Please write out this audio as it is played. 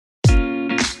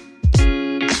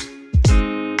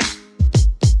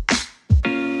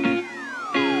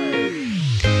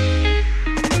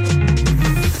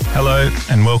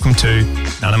and welcome to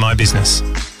None of My Business.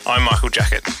 I'm Michael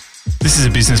Jackett. This is a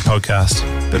business podcast,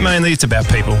 but mainly it's about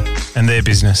people and their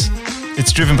business.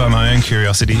 It's driven by my own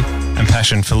curiosity and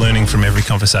passion for learning from every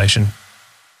conversation.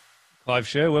 Clive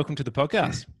Sher, welcome to the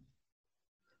podcast.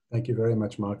 Thank you very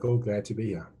much, Michael. Glad to be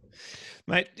here.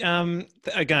 Mate,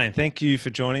 again, thank you for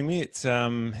joining me. It's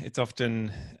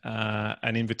often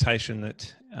an invitation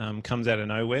that comes out of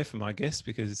nowhere for my guests,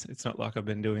 because it's not like I've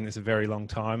been doing this a very long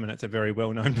time and it's a very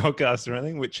well-known podcast or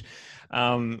anything, which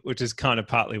is kind of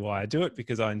partly why I do it,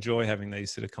 because I enjoy having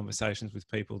these sort of conversations with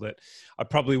people that I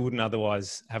probably wouldn't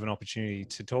otherwise have an opportunity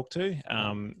to talk to,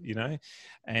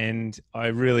 and I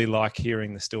really like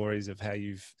hearing the stories of how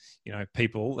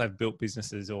people have built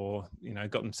businesses or,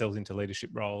 got themselves into leadership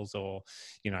roles or,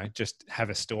 just have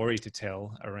a story to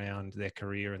tell around their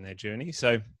career and their journey.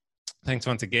 So thanks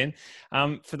once again.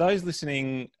 For those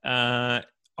listening,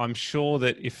 I'm sure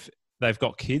that if they've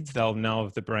got kids, they'll know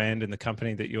of the brand and the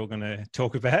company that you're going to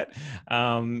talk about.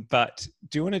 But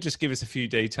do you want to just give us a few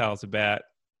details about,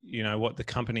 what the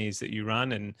company is that you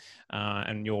run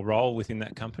and your role within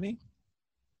that company?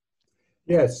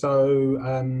 Yeah, so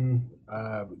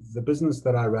the business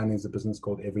that I run is a business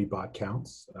called Every Bite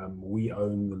Counts. We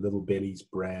own the Little Bellies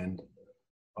brand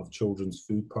of children's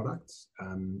food products.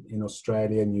 In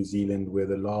Australia and New Zealand, we're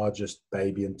the largest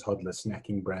baby and toddler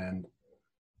snacking brand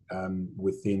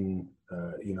within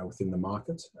the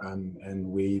market, and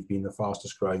we've been the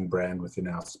fastest growing brand within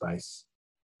our space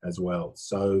as well.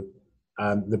 So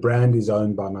the brand is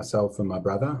owned by myself and my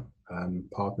brother,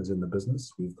 partners in the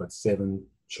business. We've got 7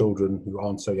 children who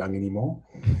aren't so young anymore,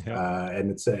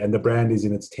 and the brand is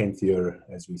in its 10th year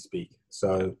as we speak.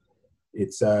 So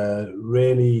it's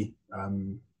really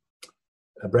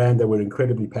a brand that we're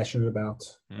incredibly passionate about,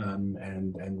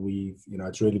 and we've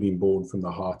it's really been born from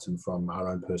the heart and from our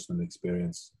own personal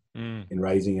experience in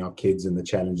raising our kids and the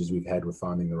challenges we've had with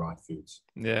finding the right foods.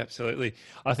 Yeah, absolutely.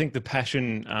 I think the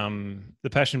passion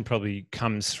probably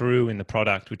comes through in the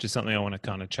product, which is something I want to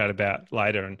kind of chat about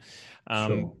later. And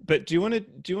Sure. But do you want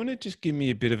to just give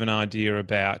me a bit of an idea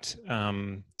about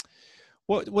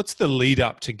what's the lead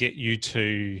up to get you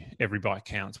to Every Bite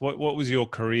Counts? What was your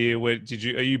career?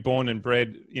 Are you born and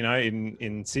bred,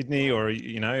 in Sydney, or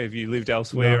have you lived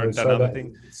elsewhere and done other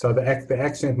things? So the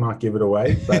accent might give it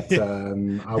away, but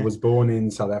I was born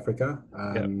in South Africa.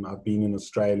 I've been in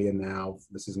Australia now.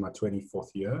 This is my 24th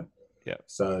year. Yeah.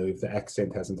 So if the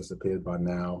accent hasn't disappeared by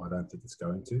now, I don't think it's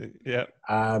going to. Yeah.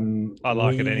 I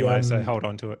like it anyway, so hold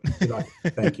on to it.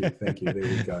 Thank you. There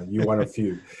we go. You're one of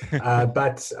few.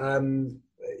 But I'm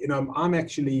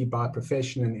actually by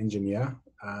profession an engineer,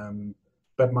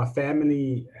 but my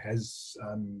family has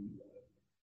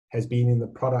been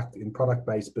in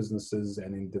product-based businesses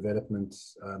and in development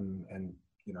and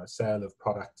sale of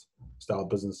product style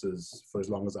businesses for as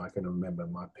long as I can remember.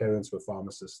 My parents were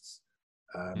pharmacists.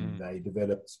 They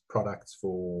developed products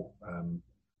for,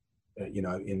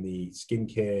 in the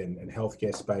skincare and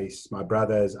healthcare space. My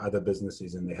brother has other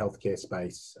businesses in the healthcare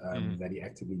space that he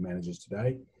actively manages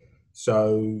today.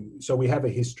 So we have a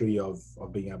history of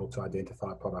being able to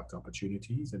identify product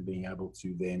opportunities and being able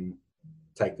to then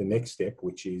take the next step,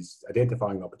 which is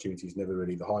identifying opportunities. Never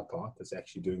really the hard part. It's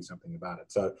actually doing something about it.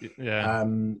 So,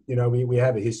 we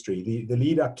have a history. The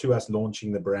lead up to us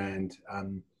launching the brand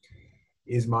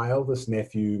is my eldest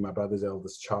nephew, my brother's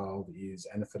eldest child, is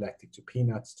anaphylactic to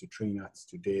peanuts, to tree nuts,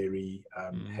 to dairy,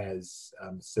 has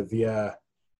severe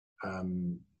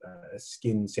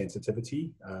skin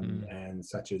sensitivity, and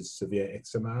such as severe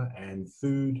eczema. And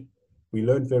food, we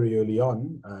learned very early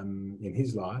on in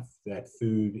his life that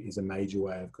food is a major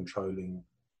way of controlling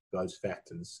those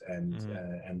factors and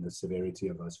the severity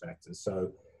of those factors.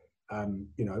 So,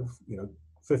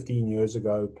 15 years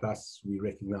ago plus, we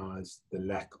recognized the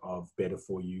lack of better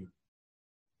for you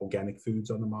organic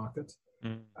foods on the market.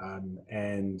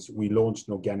 And we launched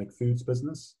an organic foods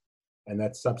business, and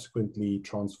that subsequently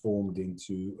transformed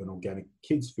into an organic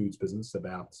kids foods business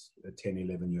about 10,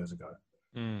 11 years ago.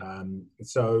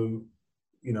 So,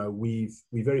 we're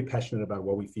very passionate about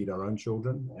what we feed our own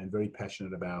children, and very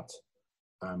passionate about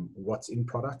what's in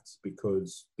products,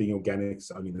 because being organic is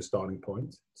only the starting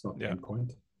point. It's not the end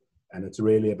point. And it's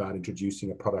really about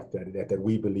introducing a product that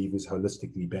we believe is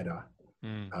holistically better,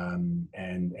 and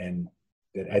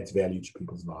that adds value to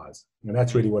people's lives. And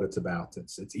that's really what it's about.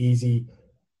 It's easy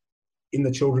in the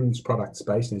children's product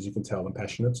space, and as you can tell, I'm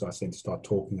passionate, so I tend to start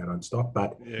talking, I don't stop.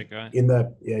 But in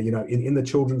the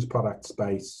children's product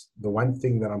space, the one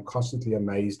thing that I'm constantly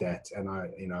amazed at, and I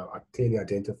clearly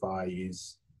identify,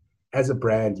 is as a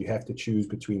brand, you have to choose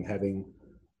between having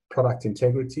product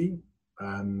integrity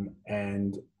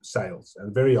and sales.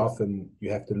 And very often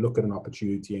you have to look at an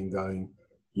opportunity and going,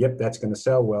 yep, that's going to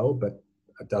sell well, but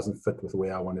it doesn't fit with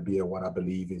where I want to be or what I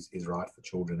believe is right for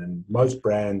children. And most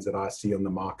brands that I see on the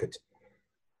market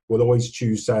will always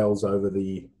choose sales over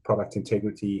the product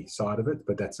integrity side of it,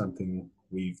 but that's something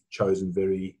we've chosen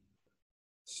very,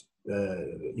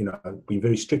 been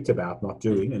very strict about not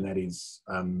doing, and that is,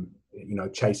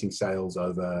 chasing sales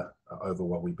over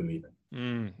what we believe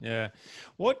in. Yeah.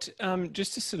 What,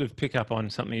 just to sort of pick up on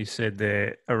something you said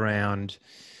there around,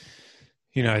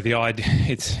 the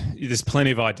idea, there's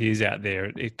plenty of ideas out there.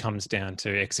 It comes down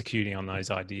to executing on those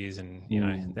ideas, and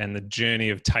and the journey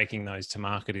of taking those to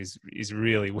market is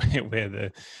really where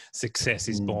the success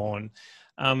is born.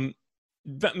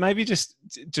 But maybe just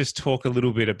talk a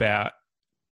little bit about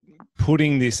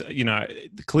putting this.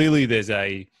 Clearly there's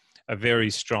a very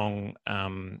strong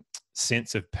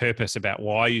sense of purpose about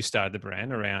why you started the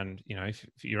brand around,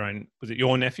 your own, was it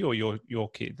your nephew or your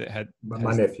kid that had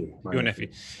my nephew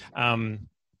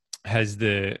has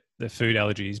the food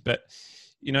allergies, but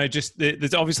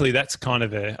there's obviously that's kind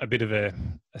of a bit of a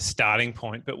starting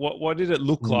point, but what did it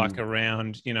look like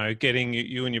around, getting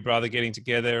you and your brother getting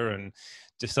together and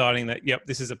deciding that, yep,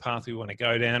 this is a path we want to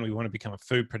go down, we want to become a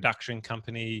food production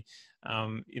company?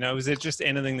 Was there just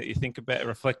anything that you think about,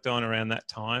 reflect on around that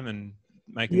time and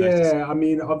making those decisions? I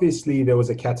mean, obviously there was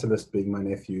a catalyst being my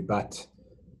nephew, but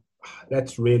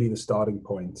that's really the starting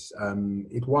point.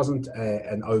 It wasn't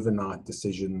an overnight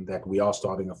decision that we are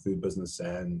starting a food business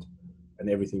and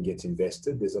everything gets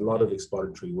invested. There's a lot of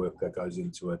exploratory work that goes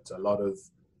into it, a lot of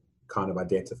kind of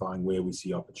identifying where we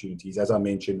see opportunities. As I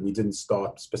mentioned, we didn't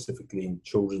start specifically in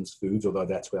children's foods, although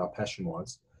that's where our passion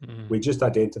was. We just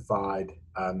identified,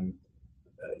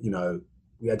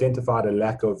 we identified a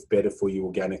lack of better for you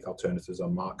organic alternatives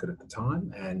on market at the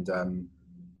time. And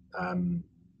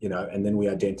then we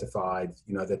identified,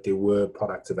 that there were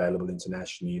products available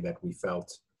internationally that we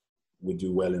felt would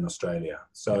do well in Australia.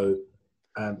 So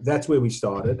that's where we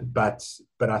started. But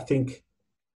I think,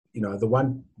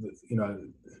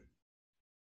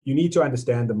 you need to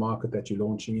understand the market that you're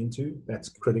launching into. That's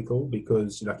critical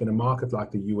because, in a market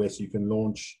like the US, you can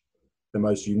launch the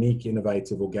most unique,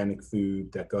 innovative organic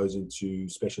food that goes into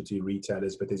specialty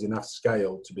retailers, but there's enough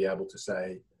scale to be able to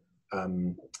say,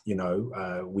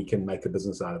 we can make a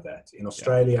business out of that. In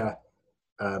Australia,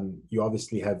 you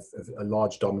obviously have a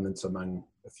large dominance among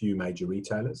a few major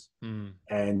retailers.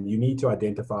 And you need to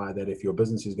identify that if your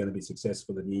business is going to be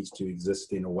successful, it needs to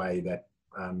exist in a way that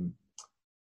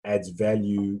adds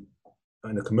value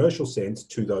in a commercial sense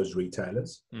to those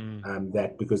retailers.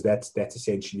 Because that's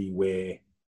essentially where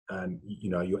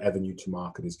your avenue to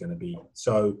market is going to be.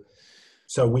 So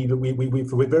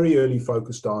we're very early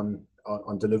focused on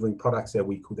delivering products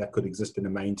that could exist in a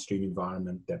mainstream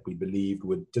environment that we believed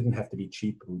didn't have to be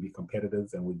cheap, would be competitive,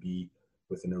 and would be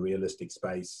within a realistic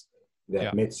space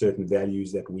that met certain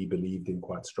values that we believed in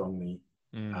quite strongly.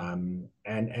 And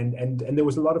there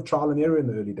was a lot of trial and error in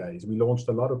the early days. We launched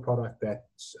a lot of product that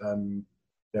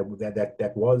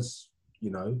was,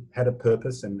 had a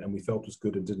purpose and we felt was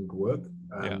good and didn't work.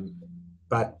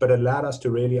 But allowed us to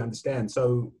really understand.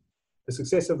 So the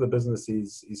success of the business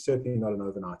is certainly not an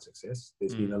overnight success.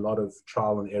 There's been a lot of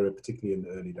trial and error, particularly in the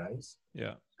early days.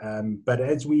 But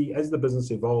as the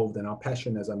business evolved, and our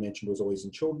passion, as I mentioned, was always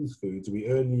in children's foods, we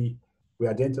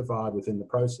identified within the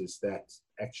process that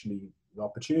actually the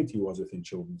opportunity was within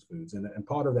children's foods. And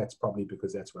part of that's probably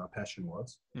because that's where our passion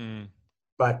was.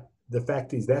 But the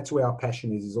fact is that's where our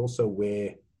passion is also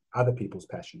where other people's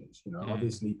passion is.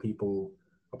 Obviously people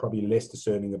are probably less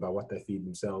discerning about what they feed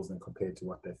themselves than compared to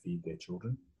what they feed their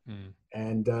children.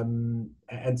 And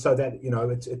so that,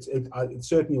 it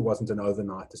certainly wasn't an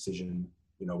overnight decision,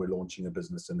 we're launching a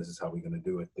business and this is how we're going to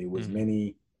do it. There was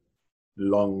many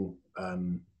long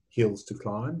hills to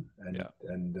climb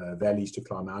and valleys to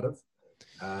climb out of.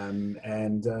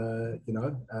 And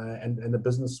the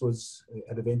business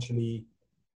had eventually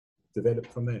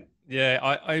developed from there. Yeah,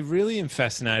 I really am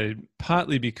fascinated,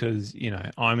 partly because,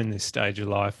 I'm in this stage of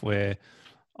life where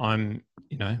I'm,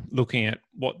 looking at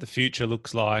what the future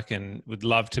looks like and would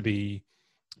love to be,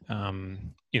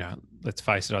 let's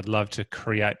face it, I'd love to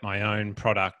create my own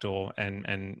product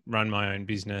and run my own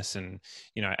business and,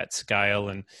 at scale.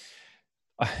 And,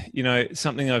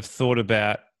 something I've thought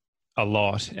about a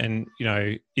lot and,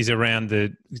 is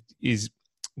around is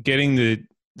getting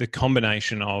the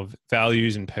combination of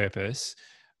values and purpose,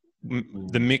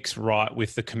 the mix right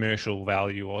with the commercial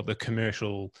value or the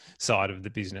commercial side of the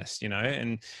business,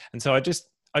 and so I just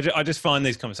find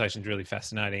these conversations really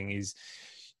fascinating. Is,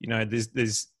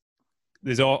 there's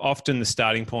often the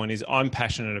starting point is I'm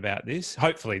passionate about this.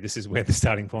 Hopefully this is where the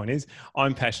starting point is.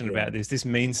 I'm passionate about this. This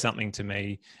means something to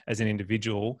me as an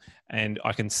individual, and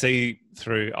I can see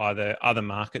through either other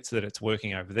markets that it's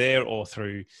working over there, or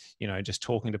through, you know, just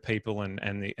talking to people and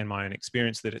my own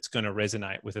experience, that it's going to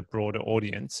resonate with a broader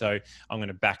audience. So I'm going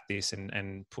to back this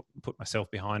and put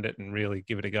myself behind it and really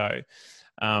give it a go.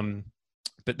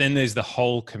 But then there's the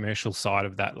whole commercial side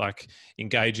of that, like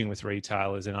engaging with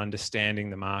retailers and understanding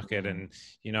the market, and,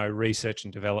 you know, research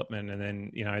and development, and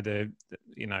then, you know,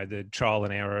 the trial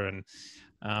and error. And,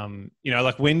 you know,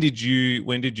 like when did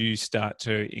you start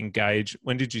to engage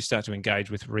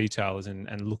with retailers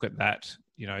and look at that,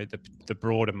 you know, the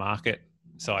broader market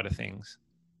side of things?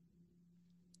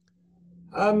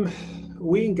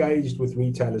 We engaged with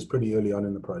retailers pretty early on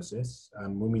in the process.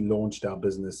 When we launched our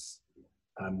business,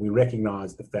 we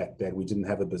recognized the fact that we didn't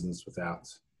have a business without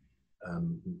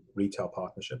retail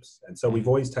partnerships. And so we've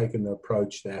always taken the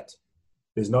approach that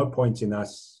there's no point in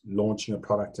us launching a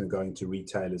product and going to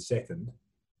retailers second,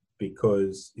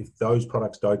 because if those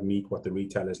products don't meet what the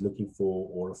retailer is looking for,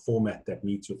 or a format that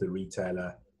meets with the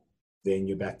retailer, then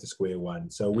you're back to square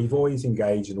one. So we've always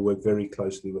engaged and worked very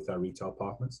closely with our retail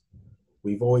partners.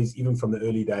 We've always, even from the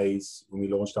early days when we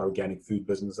launched our organic food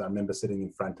business, I remember sitting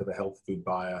in front of a health food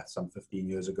buyer some 15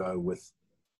 years ago with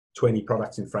 20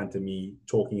 products in front of me,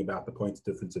 talking about the point of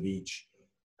difference of each.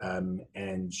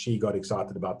 And she got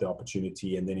excited about the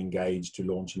opportunity and then engaged to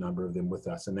launch a number of them with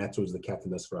us. And that was the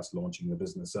catalyst for us launching the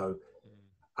business. So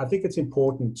I think it's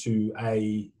important to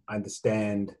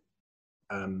understand,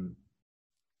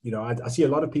 you know, I see a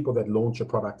lot of people that launch a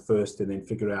product first and then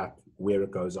figure out where it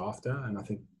goes after. And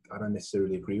I don't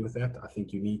necessarily agree with that. I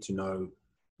think you need to know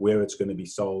where it's going to be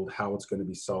sold, how it's going to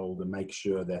be sold, and make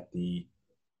sure that the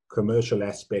commercial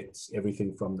aspects,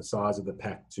 everything from the size of the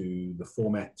pack to the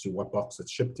format to what box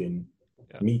it's shipped in,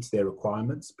 meets their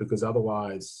requirements. Because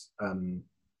otherwise,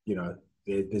 you know,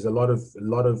 there's a lot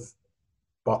of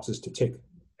boxes to tick,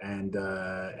 and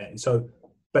so.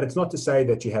 But it's not to say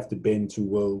that you have to bend to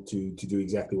will to do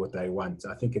exactly what they want.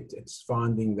 I think it's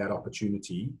finding that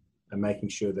opportunity and making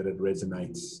sure that it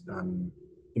resonates.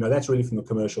 You know, that's really from the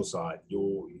commercial side.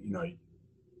 You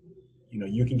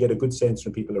can get a good sense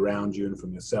from people around you and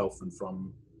from yourself and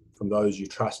from those you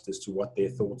trust as to what their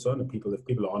thoughts are. And if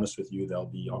people are honest with you, they'll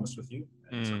be honest with you.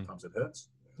 And sometimes it hurts.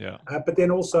 Yeah. But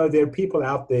then also there are people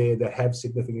out there that have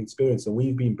significant experience, and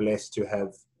we've been blessed to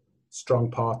have strong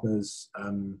partners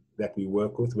that we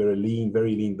work with. We're a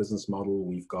very lean business model.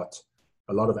 We've got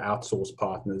a lot of outsourced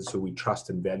partners who we trust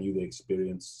and value their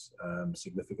experience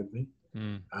significantly.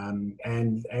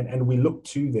 And we look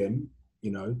to them,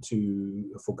 you know,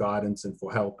 for guidance and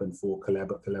for help and for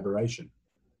collaboration.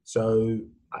 So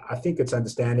I think it's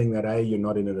understanding that A, you're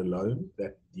not in it alone,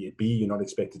 that B, you're not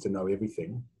expected to know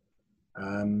everything,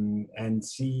 and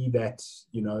C, that,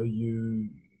 you know, you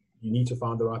need to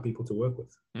find the right people to work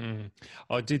with.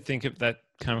 I did think of that,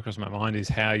 came across my mind, is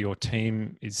how your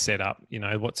team is set up. You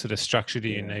know, what sort of structure do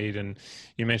you need? And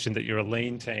you mentioned that you're a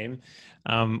lean team.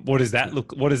 What does that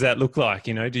look like?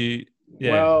 You know, do you?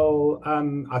 Yeah. Well,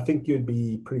 I think you'd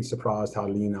be pretty surprised how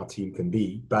lean our team can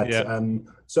be. But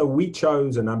so we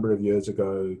chose a number of years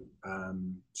ago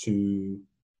to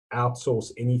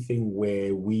outsource anything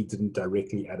where we didn't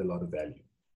directly add a lot of value.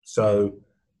 So,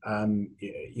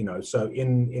 you know, so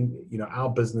in you know, our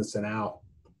business and our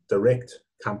direct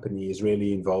company is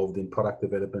really involved in product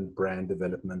development, brand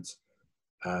development,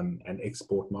 and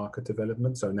export market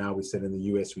development. So now we sell in the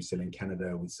US, we sell in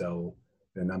Canada, we sell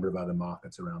in a number of other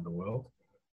markets around the world.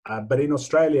 But in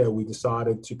Australia, we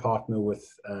decided to partner with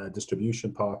a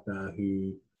distribution partner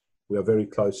who we are very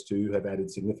close to, have added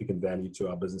significant value to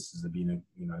our businesses, have been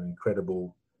an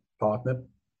incredible partner.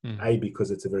 A,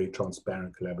 because it's a very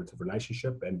transparent, collaborative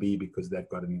relationship, and B, because they've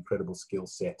got an incredible skill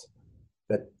set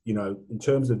that, you know, in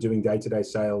terms of doing day-to-day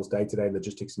sales, day-to-day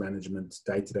logistics management,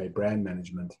 day-to-day brand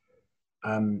management,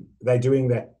 they're doing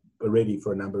that already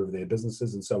for a number of their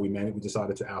businesses. And so we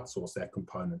decided to outsource that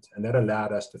component, and that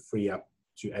allowed us to free up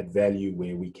to add value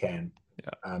where we can,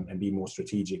 and be more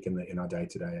strategic in our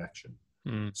day-to-day action.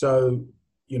 So,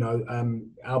 you know,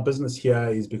 our business here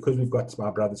is, because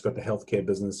my brother's got the healthcare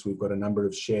business, we've got a number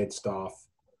of shared staff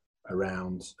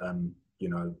around, you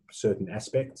know, certain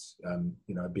aspects,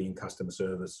 you know, being customer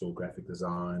service or graphic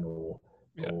design or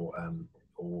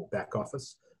back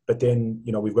office. But then,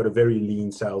 you know, we've got a very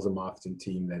lean sales and marketing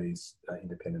team that is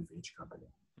independent for each company.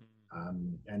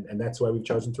 And that's why we've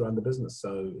chosen to run the business.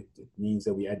 So it means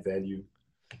that we add value.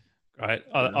 Right.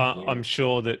 I'm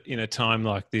sure that in a time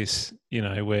like this, you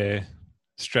know, where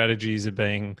strategies are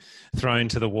being thrown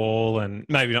to the wall, and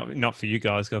maybe not for you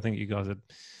guys, because I think you guys are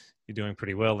you're doing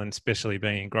pretty well, and especially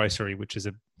being in grocery, which is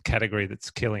a category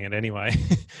that's killing it anyway.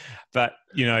 But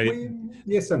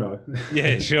yes or no?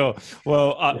 yeah, sure.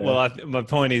 Well, Yeah. my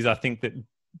point is, I think that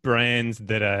brands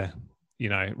that are,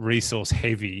 resource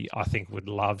heavy, I think would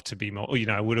love to be more,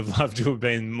 would have loved to have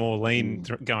been more lean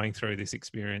going through this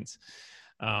experience.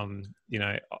 You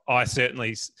know, I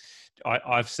certainly,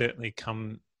 I've certainly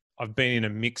I've been in a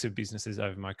mix of businesses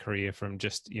over my career, from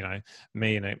just,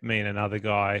 me and another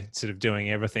guy sort of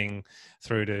doing everything,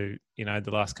 through to,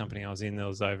 the last company I was in, there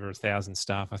was over 1,000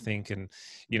 staff, I think. And,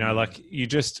 like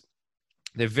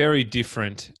they're very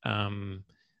different.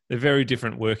 They're very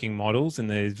different working models, and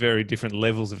there's very different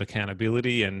levels of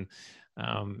accountability. And,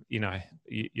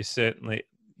 you certainly,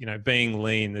 being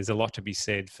lean, there's a lot to be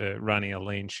said for running a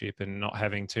lean ship and not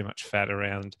having too much fat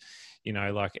around,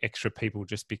 like extra people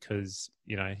just because,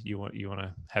 you want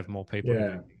to have more people.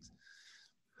 Yeah.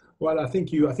 Well, I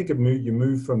think you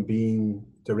move from being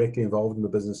directly involved in the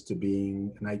business to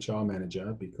being an HR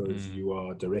manager, because you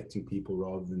are directing people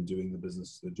rather than doing the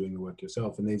business, doing the work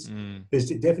yourself. And there's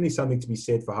definitely something to be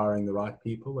said for hiring the right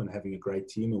people and having a great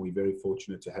team. And we're very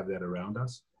fortunate to have that around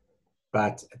us.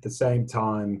 But at the same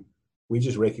time, we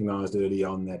just recognized early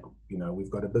on that,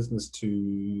 we've got a business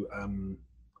to,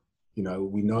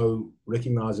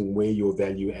 recognizing where your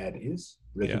value add is,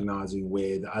 recognizing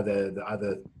where the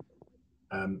other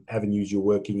avenues you're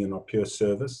working in are pure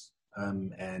service,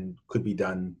 and could be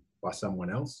done by someone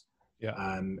else. Yeah.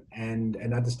 And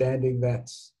understanding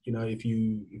that, if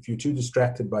you're too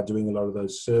distracted by doing a lot of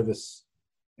those service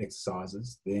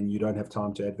exercises, then you don't have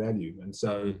time to add value. And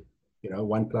so,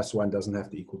 1 + 1 doesn't have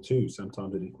to equal 2.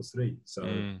 Sometimes it equals 3. So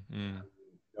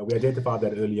we identified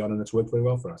that early on, and it's worked very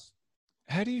well for us.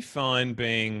 How do you find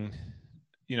being,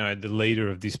 the leader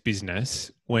of this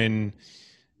business when,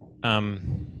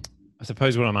 I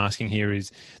suppose what I'm asking here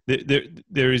is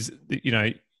there is,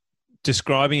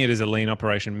 describing it as a lean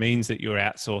operation means that you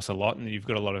outsource a lot, and you've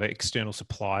got a lot of external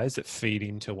suppliers that feed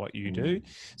into what you do.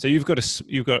 So you've got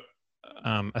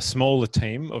a smaller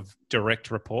team of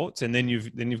direct reports, and then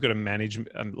you've got to manage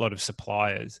a lot of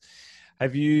suppliers.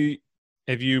 Have you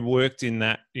worked in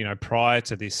that, prior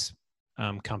to this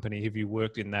company? Have you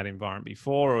worked in that environment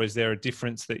before, or is there a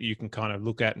difference that you can kind of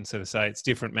look at and sort of say it's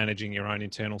different managing your own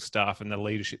internal staff and the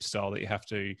leadership style that you have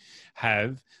to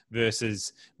have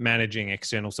versus managing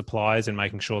external suppliers and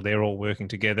making sure they're all working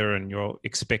together and you're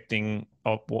expecting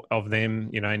of them,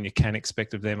 and you can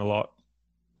expect of them a lot?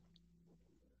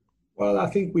 Well, I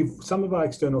think some of our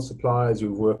external suppliers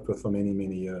we've worked with for many,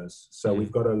 many years. So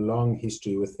we've got a long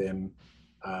history with them.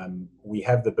 We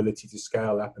have the ability to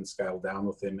scale up and scale down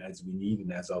with them as we need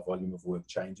and as our volume of work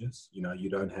changes. You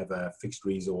don't have a fixed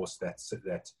resource that's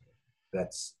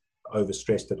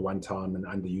overstressed at one time and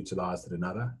underutilized at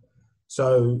another.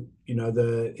 So,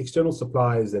 the external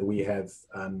suppliers that we have,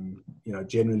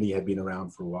 generally have been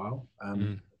around for a while.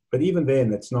 But even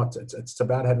then, it's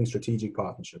about having strategic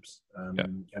partnerships,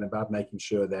 and about making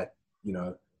sure that,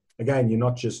 again, you're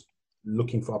not just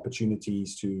looking for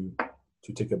opportunities to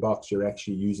tick a box. You're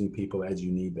actually using people as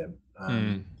you need them.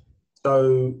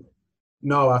 So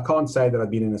no, I can't say that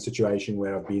I've been in a situation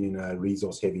where I've been in a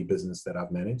resource heavy business that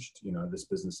I've managed. This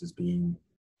business has been,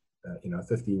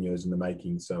 15 years in the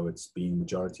making. So it's been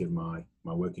majority of my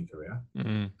working career.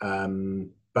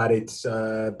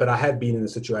 But I have been in a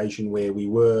situation where we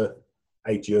were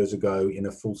 8 years ago in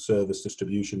a full service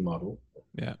distribution model.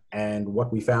 Yeah. And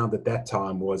what we found at that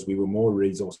time was we were more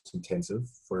resource intensive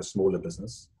for a smaller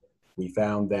business. We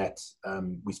found that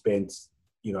we spent,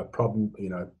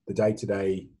 the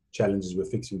day-to-day challenges were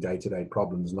fixing day-to-day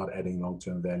problems, not adding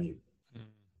long-term value.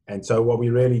 And so what we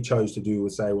really chose to do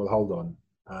was say, well, hold on.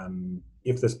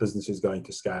 If this business is going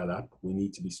to scale up, we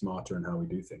need to be smarter in how we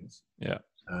do things. Yeah.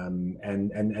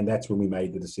 And that's when we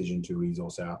made the decision to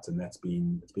resource out, and it's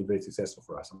been very successful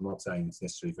for us. I'm not saying it's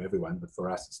necessary for everyone, but for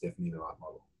us, it's definitely the right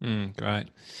model. Great.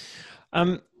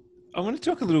 I want to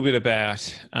talk a little bit about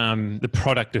the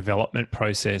product development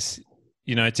process.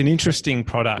 It's an interesting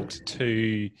product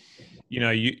to,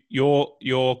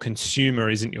 your consumer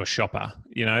isn't your shopper,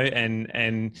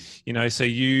 and so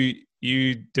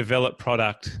you develop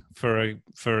product for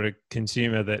a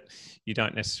consumer that you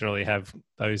don't necessarily have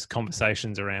those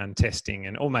conversations around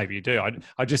testing, or maybe you do.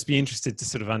 I'd just be interested to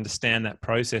sort of understand that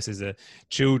process as a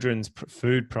children's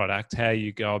food product, how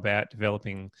you go about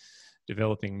developing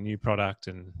new product.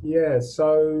 And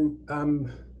so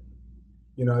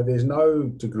there's no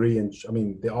degree in,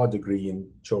 there are degree in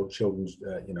children's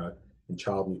in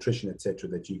child nutrition, etc.,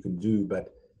 that you can do,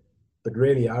 but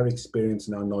really our experience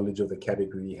and our knowledge of the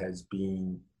category has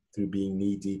been through being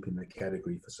knee deep in the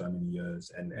category for so many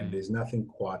years, and there's nothing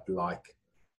quite like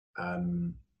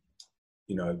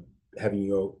having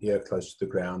your ear close to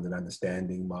the ground and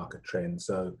understanding market trends.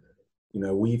 So,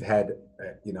 we've had,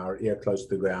 our ear close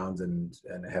to the ground and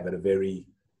have had a very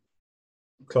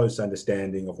close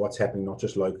understanding of what's happening, not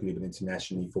just locally, but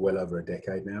internationally for well over a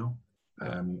decade now.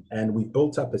 And we've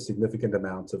built up a significant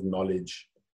amount of knowledge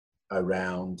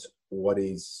around what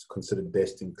is considered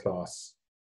best in class,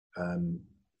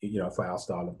 for our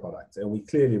style of product. And we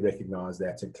clearly recognize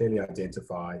that and clearly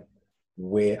identify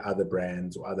where other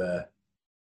brands or other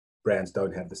brands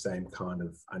don't have the same kind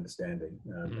of understanding,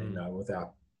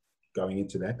 without going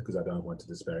into that, because I don't want to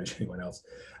disparage anyone else.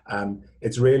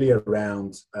 It's really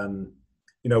around,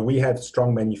 we have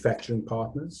strong manufacturing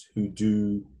partners who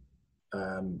do,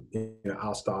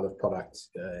 our style of product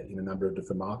in a number of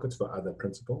different markets for other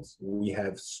principles. We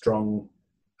have strong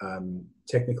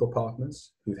technical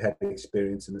partners who've had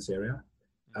experience in this area.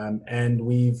 And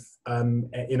we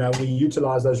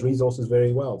utilize those resources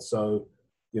very well. So,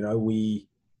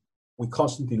 we're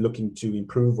constantly looking to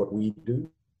improve what we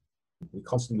do. We're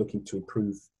constantly looking to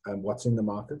improve what's in the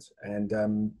market. And,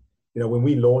 when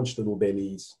we launched Little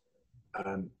Bellies,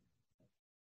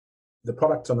 the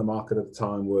products on the market at the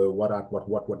time were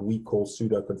what we call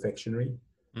pseudo confectionery.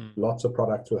 Lots of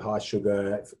products with high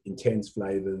sugar, intense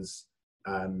flavors,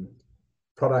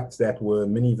 products that were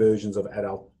mini versions of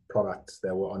adult products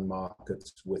that were on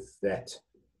market with that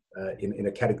in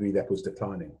a category that was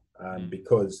declining,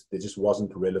 because there just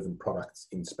wasn't relevant products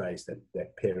in space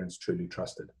that parents truly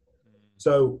trusted.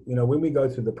 So, when we go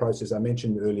through the process, I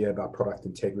mentioned earlier about product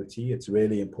integrity. It's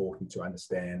really important to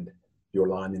understand your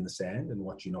line in the sand and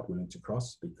what you're not willing to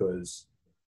cross, because,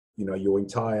 your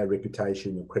entire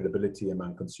reputation, your credibility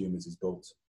among consumers is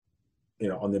built,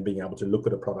 on them being able to look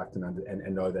at a product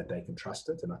and know that they can trust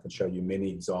it. And I can show you many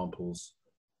examples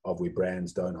of where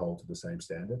brands don't hold to the same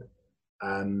standard.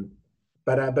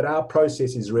 But our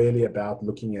process is really about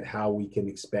looking at how we can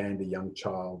expand a young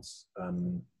child's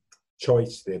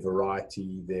choice, their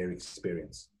variety, their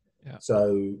experience. Yeah.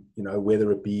 So,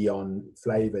 whether it be on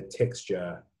flavor,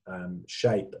 texture,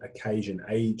 shape, occasion,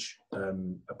 age,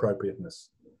 appropriateness.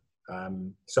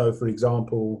 So, for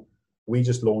example, we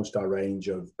just launched our range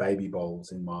of baby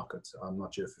bowls in market. I'm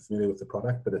not sure if you're familiar with the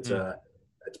product, but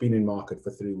it's been in market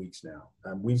for 3 weeks now.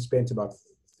 We've spent about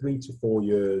 3 to 4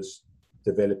 years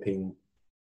developing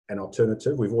an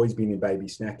alternative. We've always been in baby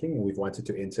snacking, and we've wanted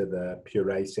to enter the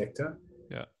puree sector.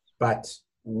 Yeah. But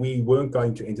we weren't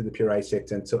going to enter the puree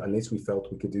sector unless we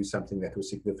felt we could do something that was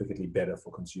significantly better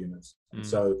for consumers. And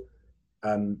so,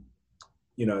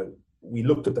 we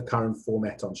looked at the current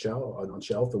format on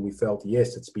shelf, and we felt,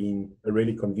 yes, it's been a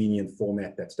really convenient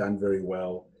format that's done very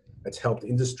well. It's helped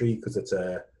industry because it's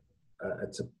a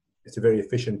very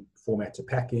efficient format to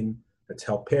pack in. It's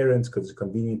helped parents because it's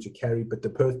convenient to carry. But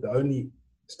the only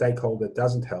stakeholder that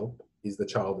doesn't help is the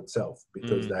child itself,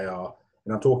 because they are,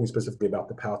 and I'm talking specifically about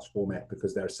the pouch format,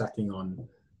 because they're sucking on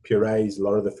purees. A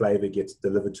lot of the flavor gets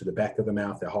delivered to the back of the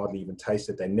mouth. They hardly even taste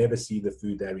it. They never see the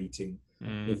food they're eating.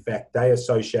 In fact, they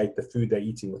associate the food they're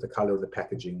eating with the color of the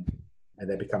packaging, and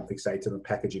they become fixated on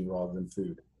packaging rather than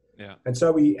food. Yeah. And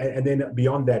so and then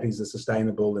beyond that is the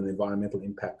sustainable and environmental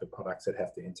impact of products that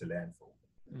have to enter landfill.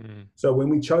 So when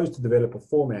we chose to develop a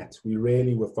format, we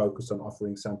really were focused on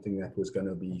offering something that was going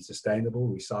to be sustainable,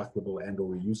 recyclable, and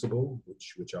or reusable,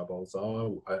 which our bowls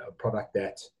are. A product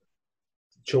that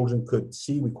children could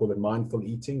see. We call it mindful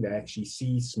eating. They actually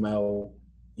see, smell,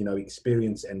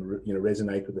 experience and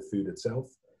resonate with the food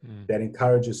itself. That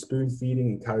encourages spoon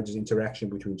feeding, encourages interaction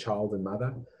between child and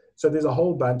mother. So there's a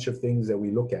whole bunch of things that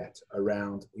we look at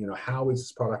around, how is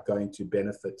this product going to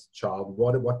benefit child?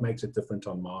 What makes it different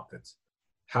on market?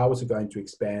 How is it going to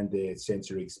expand their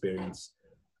sensory experience?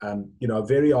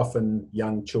 Very often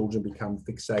young children become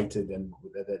fixated, and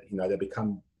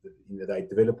they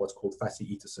develop what's called fussy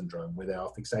eater syndrome, where they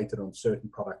are fixated on certain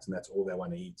products and that's all they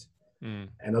want to eat.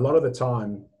 And a lot of the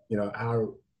time, we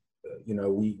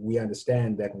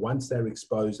understand that once they're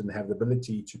exposed and have the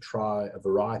ability to try a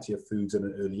variety of foods at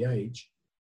an early age,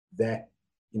 that,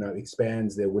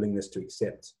 expands their willingness to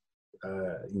accept,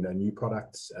 new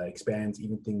products, expands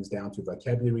even things down to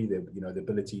vocabulary, the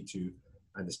ability to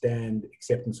understand,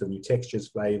 acceptance of new textures,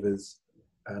 flavors.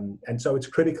 And so it's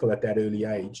critical at that early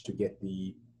age to get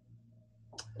the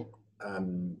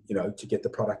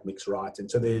product mix right. And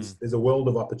so there's a world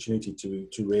of opportunity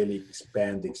to really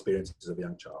expand the experiences of a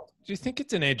young child. Do you think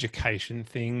it's an education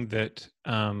thing that,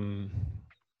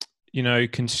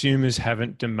 consumers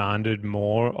haven't demanded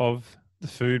more of the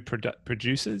food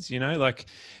producers? Like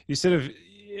you sort of,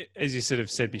 as you sort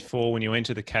of said before, when you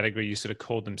enter the category, you sort of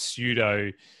called them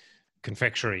pseudo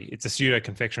confectionery. It's a pseudo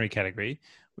confectionery category.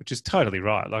 which is totally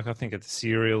right. Like, I think of the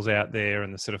cereals out there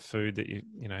and the sort of food that you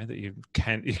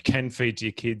can feed to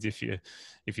your kids if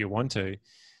you want to.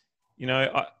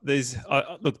 There's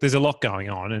a lot going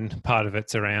on, and part of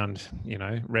it's around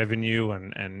revenue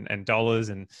and dollars,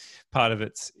 and part of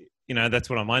it's that's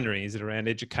what I'm wondering, is it around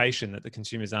education that the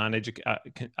consumers aren't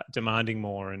demanding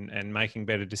more and making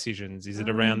better decisions? Is it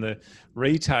around the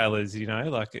retailers?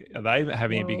 Like, are they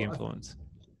having a big influence?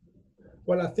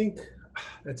 I think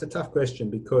it's a tough question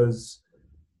because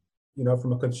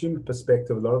from a consumer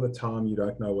perspective, a lot of the time you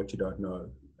don't know what you don't know,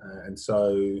 and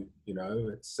so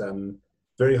it's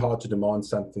very hard to demand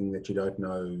something that you don't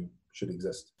know should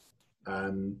exist.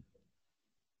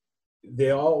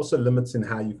 There are also limits in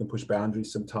how you can push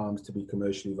boundaries sometimes to be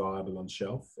commercially viable on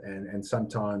shelf. And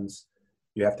sometimes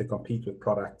you have to compete with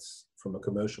products from a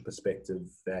commercial perspective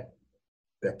that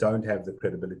don't have the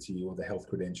credibility or the health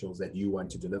credentials that you want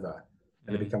to deliver.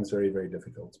 And it becomes very, very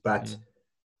difficult. But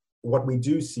what we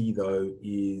do see, though,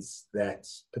 is that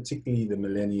particularly the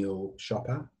millennial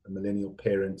shopper, the millennial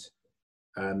parent,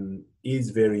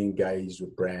 is very engaged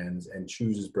with brands and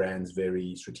chooses brands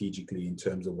very strategically in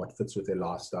terms of what fits with their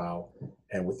lifestyle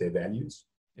and with their values.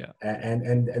 Yeah,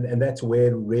 and that's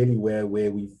where we've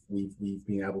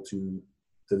been able to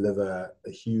deliver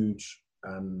a huge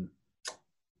kind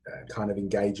of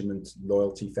engagement,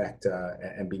 loyalty factor,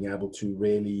 and being able to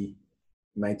really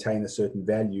maintain a certain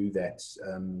value that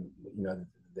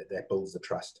that builds the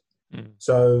trust.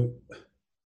 So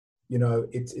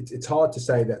it's hard to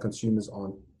say that consumers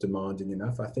aren't demanding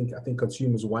enough. I think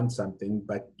consumers want something,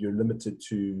 but you're limited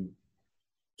to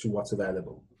what's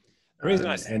available.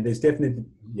 And there's definitely,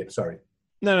 sorry.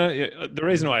 No, the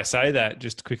reason why I say that,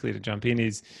 just quickly to jump in,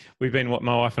 is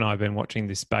my wife and I have been watching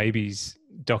this babies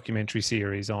documentary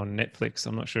series on Netflix.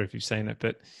 I'm not sure if you've seen it,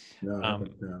 but no.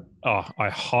 I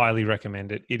highly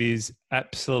recommend it. It is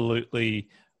absolutely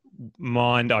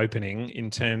mind-opening in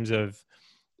terms of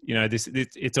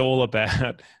it's all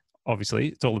about, obviously,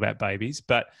 it's all about babies,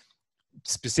 but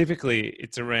specifically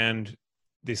it's around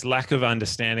this lack of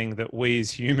understanding that we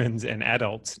as humans and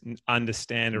adults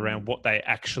understand around what they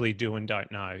actually do and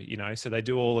don't know, so they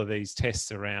do all of these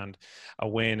tests around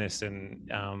awareness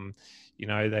and,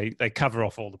 they cover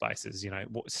off all the bases,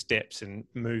 steps and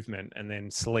movement and then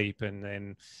sleep and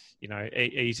then,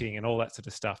 eating and all that sort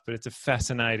of stuff. But it's a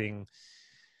fascinating,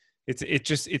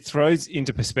 it throws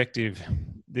into perspective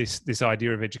this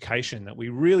idea of education, that we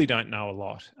really don't know a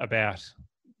lot about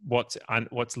what's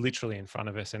literally in front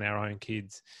of us and our own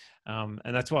kids. And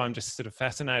that's why I'm just sort of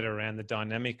fascinated around the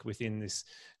dynamic within this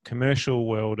commercial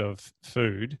world of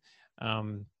food.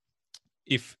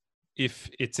 If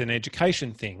it's an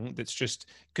education thing, that's just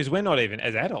because we're not even,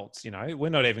 as adults, we're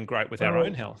not even great with our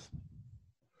own health.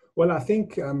 Well, I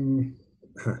think,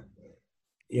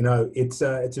 it's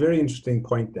a very interesting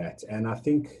point, that, and I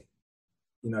think,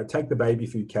 take the baby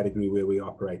food category where we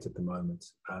operate at the moment.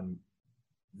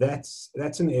 That's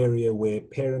an area where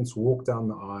parents walk down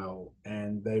the aisle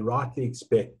and they rightly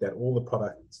expect that all the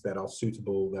products that are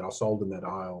suitable, that are sold in that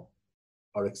aisle,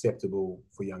 are acceptable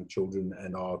for young children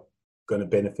and are going to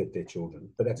benefit their children.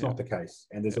 But that's not the case.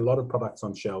 And there's a lot of products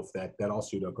on shelf that are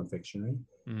pseudo-confectionery,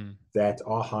 that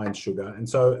are high in sugar. And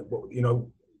so,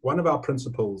 one of our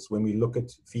principles when we look at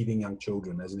feeding young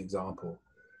children, as an example,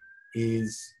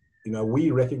 is we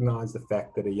recognize the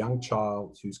fact that a young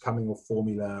child who's coming off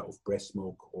formula, off breast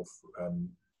milk, off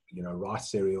rice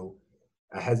cereal,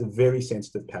 has a very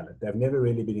sensitive palate. They've never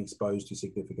really been exposed to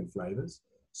significant flavors.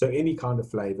 So any kind of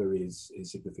flavor is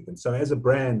significant. So as a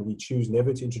brand, we choose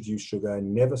never to introduce sugar,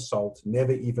 never salt,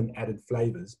 never even added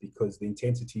flavors, because the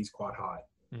intensity is quite high.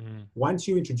 Once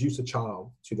you introduce a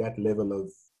child to that level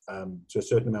of, to a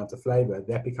certain amount of flavor,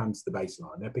 that becomes the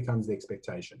baseline. That becomes the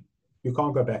expectation. You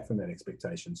can't go back from that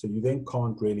expectation. So you then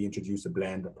can't really introduce a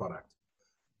blander product.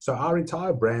 So our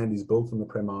entire brand is built on the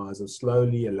premise of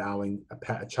slowly allowing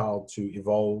a child to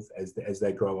evolve as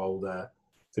they grow older,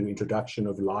 through introduction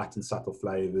of light and subtle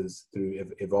flavors, through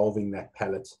evolving that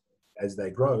palate as they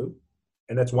grow.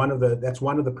 And that's one of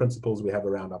the principles we have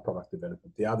around our product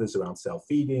development. The others around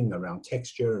self-feeding, around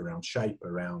texture, around shape,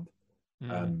 around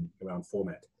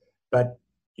format. But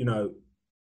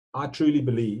I truly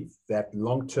believe that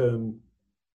long-term,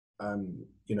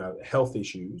 health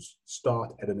issues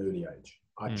start at an early age.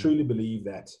 I truly believe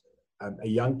that a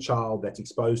young child that's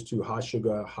exposed to high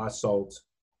sugar, high salt,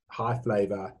 high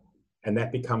flavor, and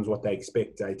that becomes what they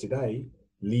expect day to day,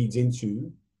 leads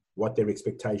into what their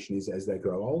expectation is as they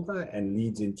grow older, and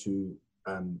leads into,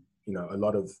 a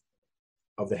lot of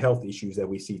the health issues that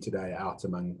we see today out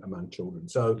among children.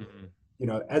 So,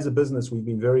 as a business, we've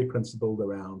been very principled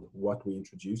around what we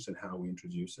introduce and how we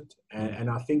introduce it. And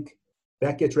I think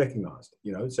that gets recognized,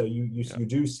 so you Yeah. you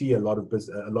do see a lot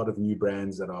of new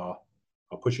brands that are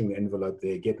pushing the envelope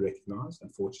there get recognized.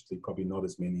 Unfortunately, probably not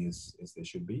as many as there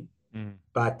should be. Mm.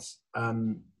 But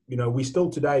we still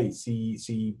today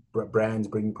see brands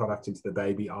bringing products into the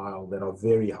baby aisle that are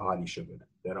very highly sugared,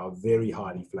 that are very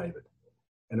highly flavored,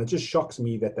 and it just shocks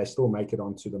me that they still make it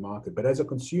onto the market. But as a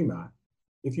consumer,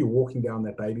 if you're walking down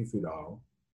that baby food aisle,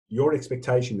 your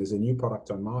expectation is a new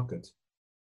product on market.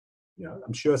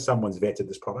 I'm sure someone's vetted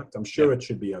this product. I'm sure it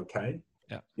should be okay.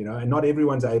 Yeah. And not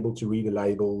everyone's able to read a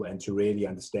label and to really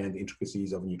understand the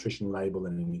intricacies of a nutritional label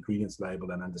and an ingredients label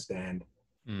and understand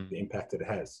the impact that it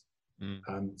has.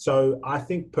 So I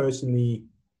think personally,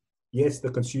 yes, the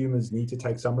consumers need to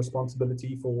take some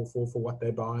responsibility for what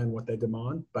they buy and what they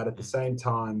demand. But at the same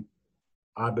time,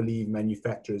 I believe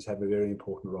manufacturers have a very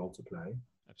important role to play.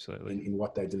 Absolutely. In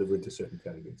what they deliver into certain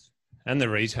categories. And the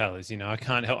retailers, I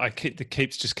can't help. It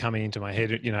keeps just coming into my head.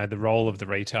 The role of the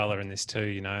retailer in this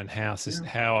too. And how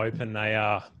open they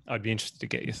are. I'd be interested to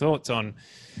get your thoughts on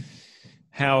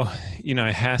how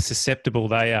susceptible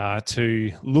they are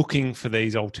to looking for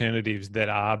these alternatives that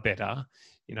are better.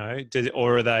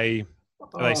 Or are they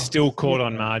still caught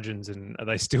on margins, and are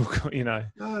they still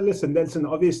Listen.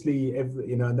 Obviously,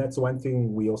 and that's one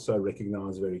thing we also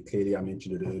recognize very clearly. I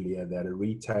mentioned it earlier that a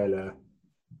retailer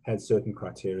has certain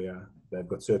criteria. They've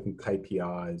got certain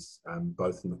KPIs,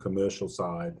 both on the commercial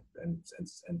side and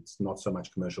not so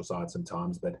much commercial side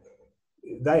sometimes, but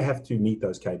they have to meet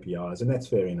those KPIs, and that's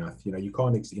fair enough. You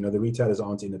can't, the retailers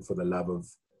aren't in it for the love of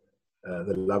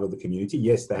the community.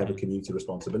 Yes, they have a community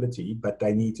responsibility, but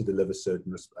they need to deliver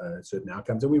certain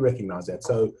outcomes, and we recognize that.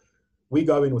 So we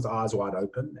go in with eyes wide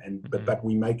open, but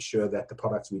we make sure that the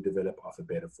products we develop offer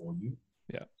better for you.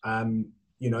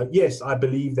 Yes, I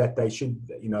believe that they should,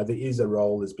 there is a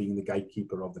role as being the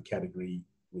gatekeeper of the category,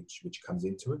 which comes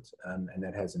into it, and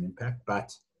that has an impact.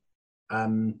 But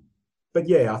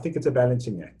yeah, I think it's a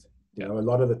balancing act. A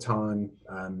lot of the time,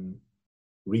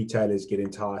 retailers get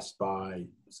enticed by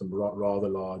some rather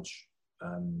large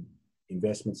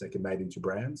investments that get made into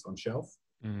brands on shelf,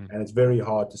 and it's very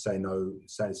hard to say no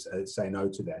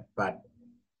to that. But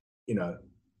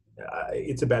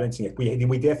it's a balancing act.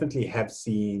 We definitely have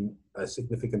seen a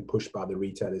significant push by the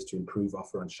retailers to improve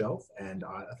offer on shelf, and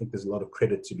I think there's a lot of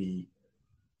credit to be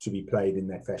played in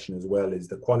that fashion as well. Is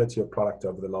the quality of product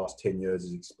over the last 10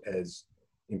 years has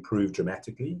improved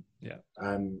dramatically.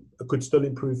 It could still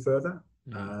improve further.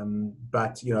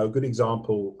 But a good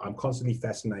example, I'm constantly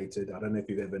fascinated. I don't know if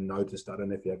you've ever noticed, I don't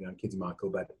know if you have young kids, Michael,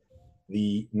 but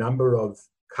the number of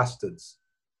custards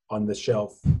on the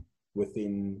shelf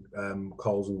within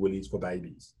Coles and Woolies for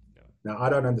babies. Now, I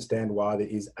don't understand why there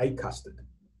is a custard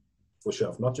for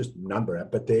shelf, not just number,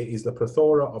 but there is the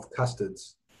plethora of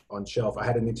custards on shelf. I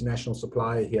had an international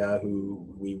supplier here who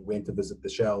we went to visit the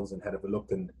shelves and had a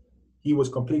look, and he was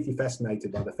completely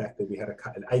fascinated by the fact that we had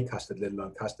a custard, let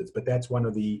alone custards. But that's one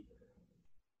of the,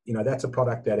 that's a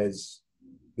product that is,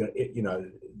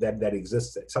 that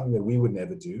exists. It's something that we would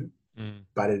never do,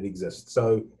 but it exists.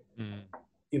 So,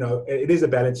 it is a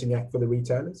balancing act for the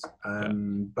retailers.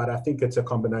 But I think it's a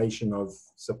combination of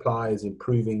suppliers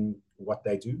improving what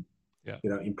they do,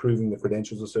 improving the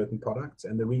credentials of certain products,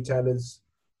 and the retailers,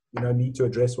 need to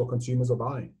address what consumers are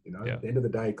buying. At the end of the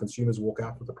day, consumers walk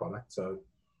out with the product. So,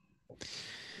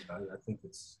 I think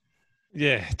it's.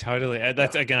 Yeah, totally.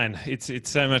 That's again, it's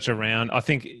so much around. I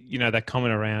think, that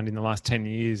comment around in the last 10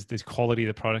 years, the quality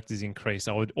of the product has increased.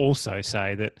 I would also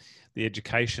say that the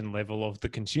education level of the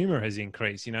consumer has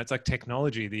increased. It's like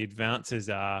technology. The advances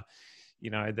are,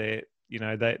 they're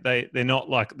not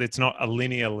like, it's not a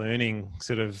linear learning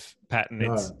sort of pattern.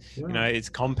 It's, it's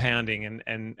compounding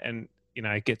and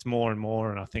it gets more and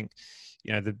more. And I think,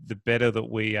 the better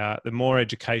that we are, the more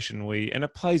education and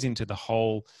it plays into the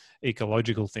whole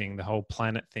ecological thing, the whole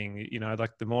planet thing,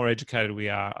 like the more educated we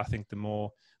are, I think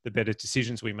the better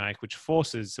decisions we make, which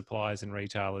forces suppliers and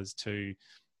retailers to,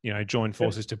 join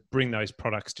forces to bring those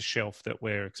products to shelf that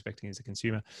we're expecting as a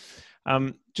consumer.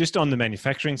 Just on the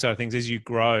manufacturing side of things, as you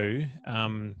grow,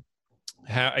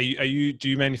 how do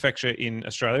you manufacture in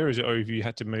Australia, or have you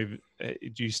had to move?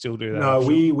 Do you still do that? No,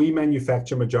 we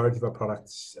manufacture majority of our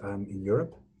products in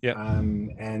Europe.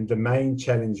 And the main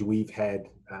challenge we've had,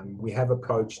 we have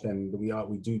approached and we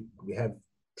have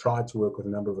tried to work with a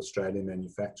number of Australian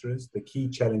manufacturers. The key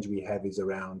challenge we have is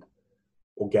around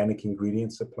organic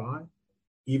ingredient supply.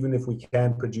 Even if we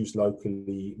can produce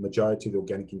locally, majority of the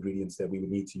organic ingredients that we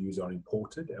would need to use are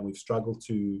imported, and we've struggled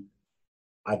to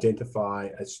identify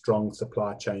a strong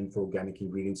supply chain for organic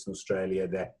ingredients in Australia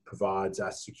that provides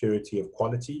us security of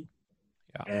quality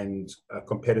and a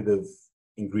competitive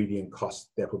ingredient cost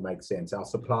that would make sense. Our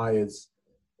suppliers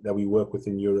that we work with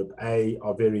in Europe,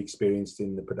 are very experienced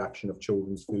in the production of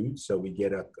children's food, so we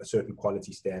get a certain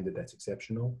quality standard that's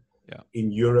exceptional. Yeah.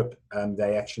 In Europe,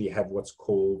 they actually have what's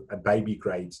called a baby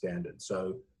grade standard.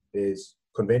 So there's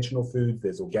conventional foods,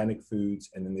 there's organic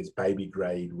foods, and then there's baby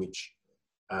grade, which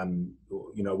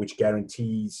which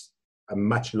guarantees a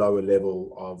much lower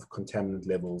level of contaminant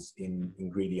levels in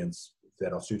ingredients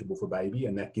that are suitable for baby,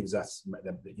 and that gives us,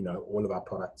 all of our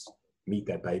products meet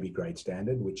that baby grade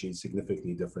standard, which is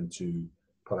significantly different to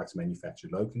products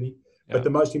manufactured locally. Yeah. But the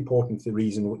most important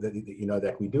reason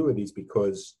that we do it is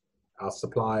because our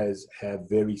suppliers have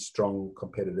very strong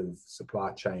competitive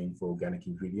supply chain for organic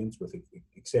ingredients with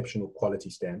exceptional quality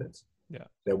standards. Yeah.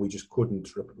 That we just couldn't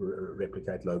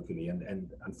replicate locally. And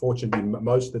unfortunately,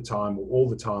 most of the time, or all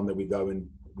the time that we go and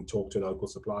we talk to local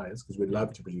suppliers, because we'd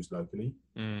love to produce locally,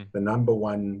 the number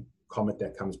one comment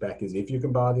that comes back is, if you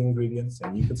can buy the ingredients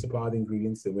and you can supply the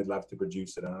ingredients, then we'd love to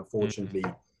produce it. And unfortunately,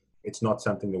 it's not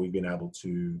something that we've been able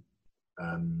to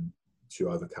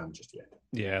overcome just yet.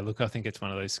 Yeah, look, I think it's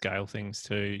one of those scale things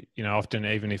too. Often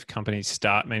even if companies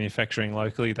start manufacturing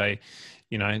locally, they,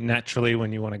 naturally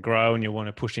when you want to grow and you want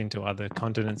to push into other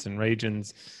continents and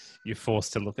regions, you're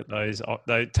forced to look at those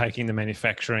taking the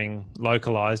manufacturing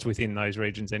localized within those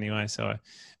regions anyway. So,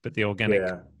 but the organic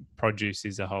produce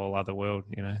is a whole other world,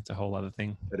 it's a whole other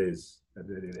thing. It is.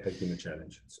 It has been a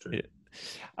challenge. It's true.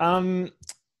 Yeah.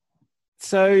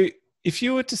 So if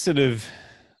you were to sort of,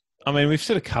 we've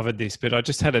sort of covered this, but I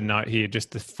just had a note here,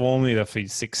 just the formula for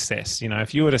success.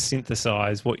 If you were to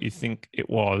synthesize what you think it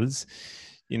was,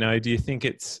 do you think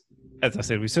it's, as I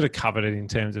said, we sort of covered it in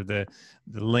terms of the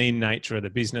lean nature of the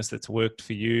business that's worked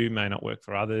for you, may not work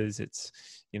for others. It's,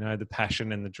 the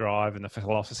passion and the drive and the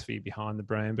philosophy behind the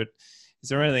brand. But is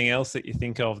there anything else that you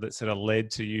think of that sort of led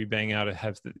to you being able to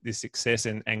have this success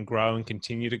and grow and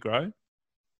continue to grow?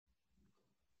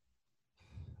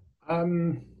 I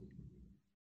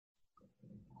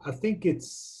think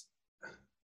it's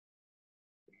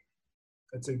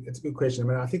a good question.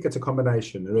 I think it's a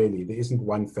combination, really. There isn't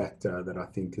one factor that I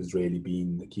think has really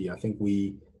been the key. I think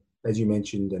we, as you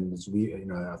mentioned, and as we,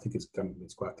 I think it's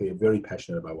quite clear, very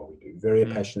passionate about what we do, very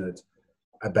passionate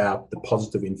about the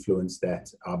positive influence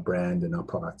that our brand and our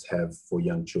products have for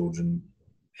young children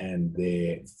and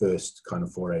their first kind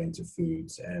of foray into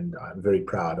foods. And I'm very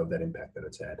proud of that impact that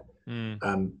it's had.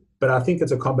 But I think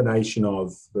it's a combination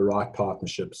of the right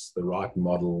partnerships, the right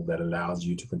model that allows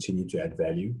you to continue to add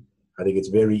value. I think it's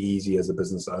very easy as a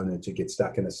business owner to get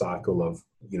stuck in a cycle of,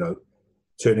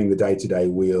 turning the day-to-day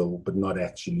wheel, but not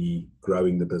actually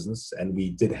growing the business. And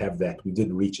we did have that. We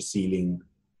did reach a ceiling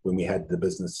when we had the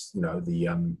business, we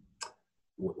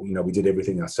did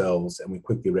everything ourselves, and we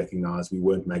quickly recognized we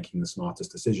weren't making the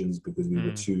smartest decisions because we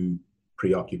were too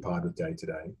preoccupied with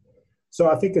day-to-day. So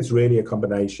I think it's really a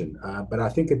combination. But I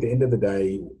think at the end of the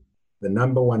day, the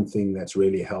number one thing that's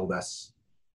really held us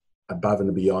above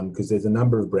and beyond, because there's a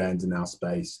number of brands in our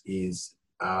space, is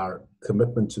our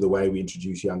commitment to the way we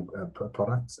introduce young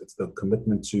products. It's the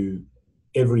commitment to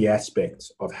every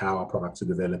aspect of how our products are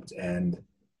developed and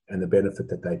the benefit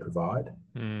that they provide.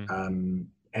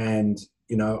 And,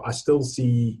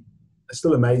 it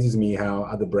still amazes me how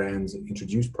other brands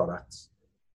introduce products,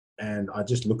 and I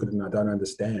just look at it and I don't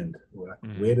understand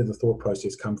where did the thought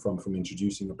process come from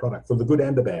introducing a product, for the good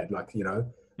and the bad.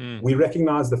 We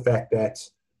recognize the fact that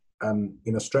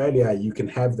in Australia, you can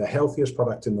have the healthiest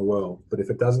product in the world, but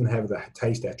if it doesn't have the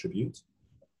taste attribute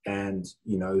and,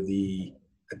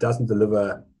 it doesn't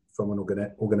deliver from an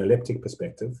organoleptic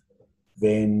perspective,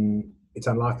 then it's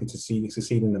unlikely to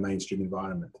succeed in the mainstream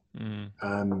environment.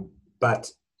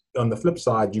 But on the flip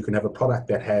side, you can have a product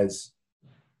that has,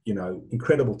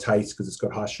 incredible taste because it's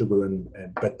got high sugar,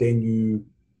 but then you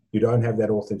don't have that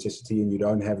authenticity and you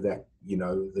don't have that,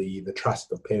 the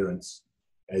trust of parents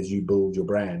as you build your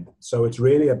brand. So it's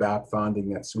really about finding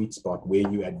that sweet spot where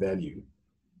you add value.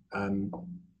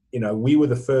 We were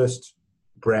the first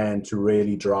brand to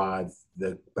really drive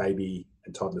the baby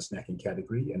and toddler snacking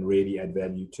category and really add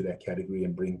value to that category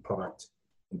and bring product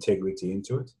integrity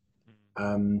into it.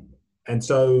 And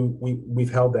so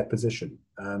we've held that position.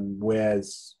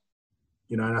 Whereas,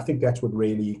 and I think that's what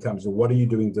really comes to, what are you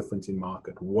doing different in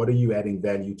market? What are you adding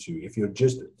value to? If you're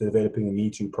just developing a Me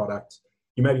Too product,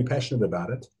 you may be passionate about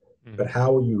it, but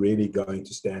how are you really going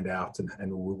to stand out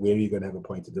and where are you going to have a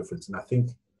point of difference? And I think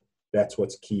that's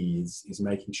what's key is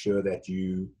making sure that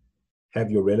you have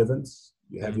your relevance,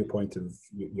 you have your point of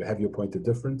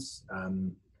difference,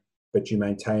 but you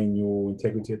maintain your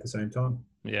integrity at the same time.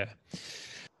 Yeah.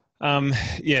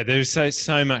 There's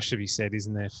so much to be said,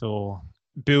 isn't there, for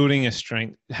building a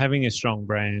strength, having a strong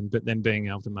brand, but then being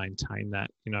able to maintain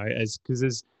that, you know,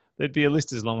 because there'd be a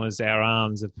list as long as our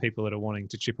arms of people that are wanting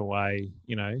to chip away,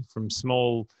 you know, from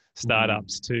small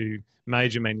startups to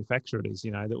major manufacturers,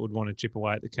 you know, that would want to chip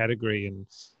away at the category. And,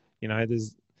 you know,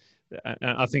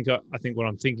 I think what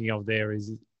I'm thinking of there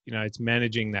is, you know, it's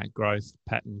managing that growth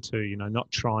pattern too, you know, not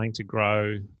trying to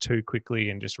grow too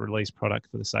quickly and just release product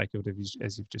for the sake of it,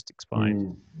 as you've just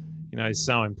explained. You know, is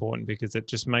so important because it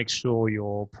just makes sure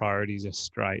your priorities are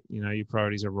straight. You know, your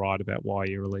priorities are right about why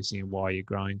you're releasing and why you're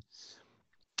growing.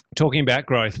 Talking about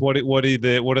growth, what are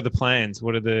the plans?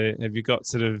 Have you got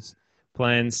sort of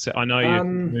plans I know you're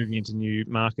moving into new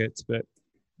markets, but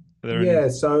are there any?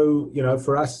 So, you know,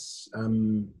 for us,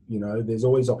 you know, there's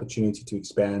always opportunity to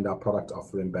expand our product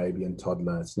offering, baby and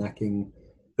toddler snacking.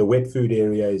 The wet food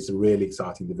area is a really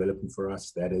exciting development for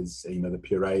us. That is, you know, the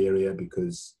puree area,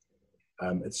 because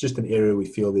it's just an area we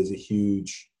feel there's a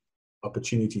huge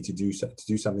opportunity to do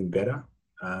something better.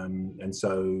 And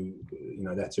so, you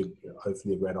know, that's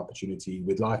hopefully a great opportunity.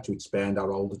 We'd like to expand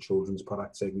our older children's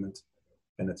product segment,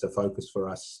 and it's a focus for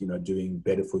us, you know, doing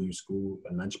better for you school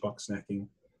and lunchbox snacking.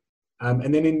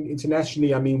 And then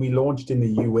internationally, I mean, we launched in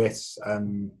the US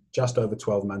just over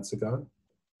 12 months ago,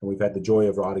 and we've had the joy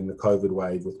of riding the COVID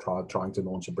wave with trying to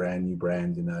launch a brand new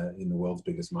brand in the world's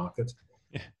biggest market.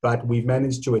 Yeah. But we've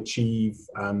managed to achieve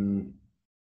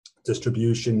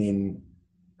distribution in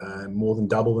more than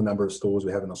double the number of stores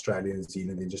we have in Australia and New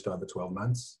Zealand in just over 12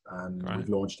 months. Right. We've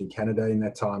launched in Canada in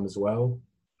that time as well,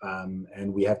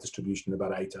 and we have distribution in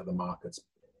about 8 other markets.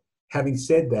 Having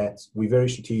said that, we're very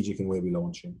strategic in where we're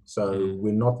launching. So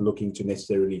we're not looking to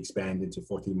necessarily expand into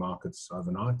 40 markets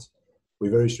overnight.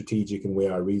 We're very strategic in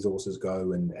where our resources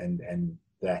go, and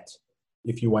that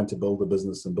if you want to build a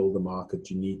business and build a market,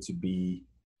 you need to be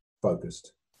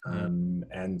focused.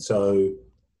 And so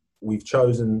we've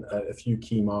chosen a few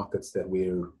key markets that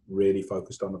we're really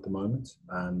focused on at the moment,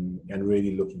 and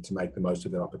really looking to make the most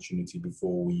of that opportunity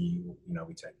before we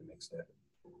take the next step.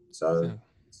 So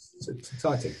it's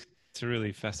exciting. It's a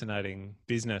really fascinating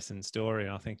business and story.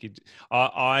 I think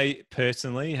I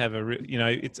personally have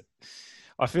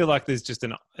I feel like there's just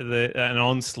an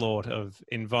onslaught of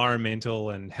environmental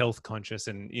and health conscious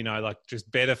and, you know, like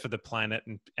just better for the planet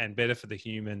and better for the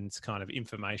humans kind of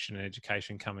information and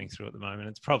education coming through at the moment.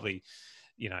 It's probably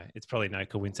no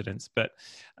coincidence, but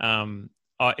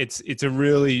it's a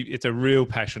real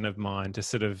passion of mine to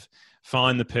sort of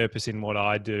find the purpose in what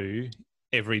I do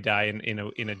every day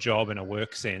in a job, in a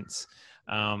work sense,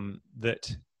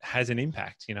 that has an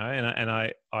impact, you know, and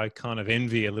I kind of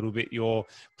envy a little bit your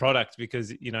product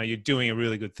because, you know, you're doing a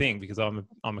really good thing, because I'm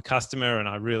a customer and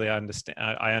I really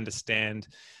understand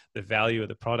the value of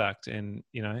the product, and,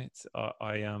 you know,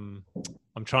 I'm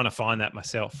trying to find that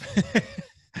myself.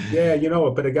 Yeah, you know,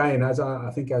 but again, as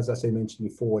I mentioned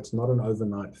before, it's not an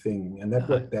overnight thing, and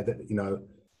that you know.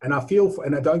 And I feel,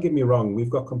 and don't get me wrong, we've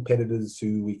got competitors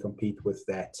who we compete with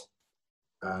that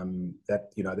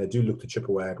you know, they do look to chip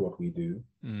away at what we do.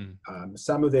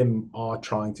 Some of them are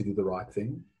trying to do the right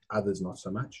thing, others not so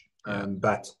much.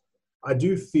 But I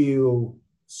do feel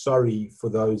sorry for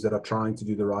those that are trying to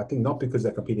do the right thing, not because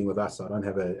they're competing with us. I don't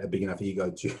have a big enough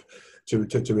ego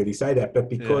to really say that, but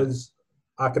because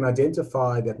I can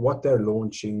identify that what they're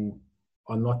launching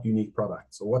are not unique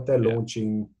products, or what they're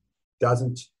launching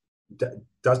doesn't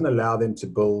allow them to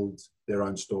build their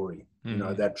own story. You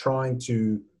know, they're trying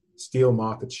to steal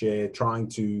market share, trying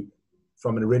to,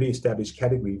 from an already established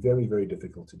category, very, very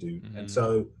difficult to do. And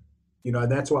so, you know,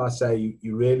 and that's why I say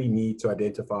you really need to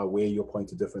identify where your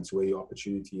point of difference, where your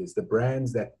opportunity is. The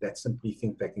brands that simply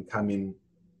think they can come in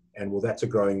and, well, that's a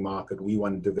growing market, we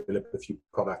want to develop a few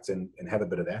products and have a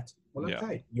bit of that. Well,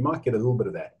 okay, you might get a little bit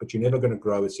of that, but you're never going to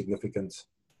grow a significant,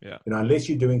 you know, unless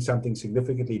you're doing something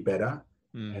significantly better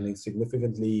and then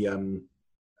significantly,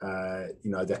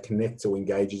 you know, that connects or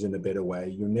engages in a better way,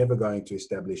 you're never going to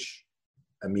establish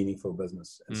a meaningful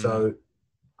business. And so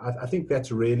I think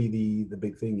that's really the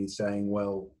big thing, is saying,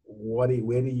 well, where do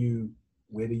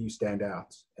you stand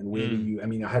out? And where do you, I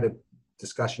mean, I had a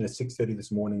discussion at 6:30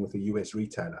 this morning with a US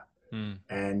retailer,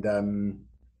 and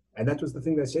that was the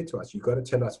thing they said to us: you got to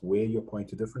tell us where your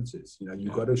point of difference is. You know, you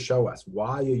got to show us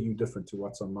why are you different to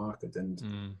what's on market. And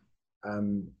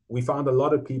we found a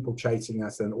lot of people chasing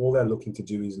us, and all they're looking to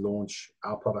do is launch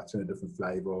our products in a different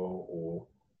flavor, or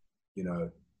you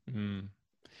know,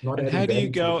 not adding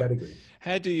value to the category.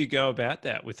 How do you go about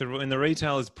that when the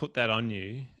retailers put that on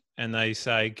you and they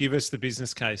say, give us the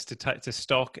business case to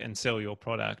stock and sell your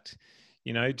product?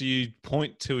 You know, do you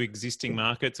point to existing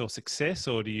markets or success,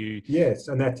 or do you? Yes,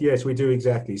 we do,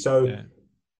 exactly. So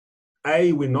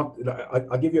We're not.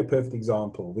 I'll give you a perfect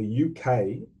example. The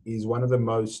UK is one of the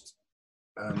most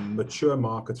mature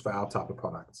markets for our type of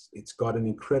products. It's got an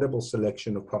incredible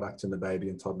selection of products in the baby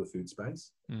and toddler food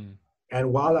space.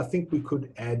 And while I think we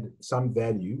could add some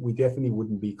value, we definitely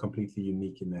wouldn't be completely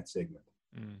unique in that segment.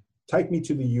 Take me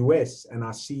to the US and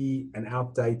I see an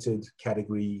outdated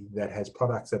category that has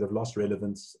products that have lost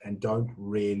relevance and haven't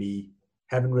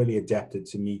really adapted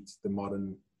to meet the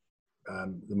modern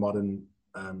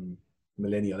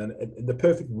millennial.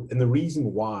 And the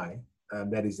reason why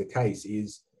that is the case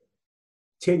is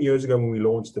 10 years ago when we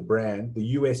launched the brand, the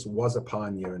US was a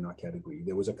pioneer in our category.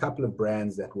 There was a couple of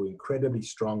brands that were incredibly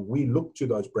strong. We looked to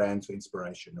those brands for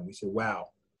inspiration and we said, wow,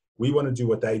 we want to do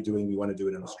what they're doing. We want to do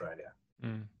it in Australia.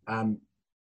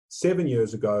 7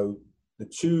 years ago, the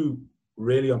two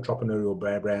really entrepreneurial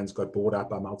brands got bought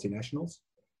up by multinationals.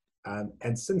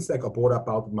 And since they got bought up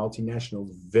by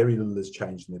multinationals, very little has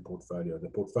changed in their portfolio. The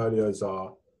portfolios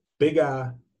are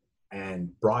bigger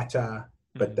and brighter,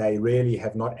 but they really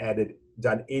have not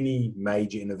done any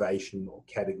major innovation or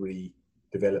category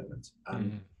development.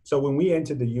 So when we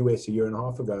entered the US a year and a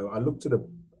half ago, I looked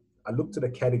at a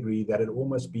category that had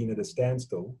almost been at a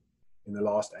standstill in the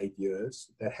last 8 years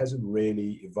that hasn't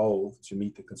really evolved to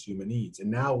meet the consumer needs.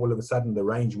 And now all of a sudden the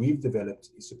range we've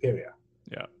developed is superior.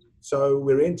 Yeah. So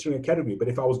we're entering a category, but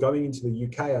if I was going into the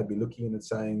UK, I'd be looking at it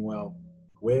saying, well,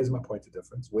 where's my point of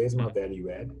difference? Where's my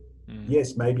value add?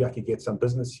 Yes, maybe I could get some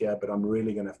business here, but I'm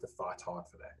really going to have to fight hard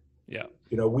for that. Yeah.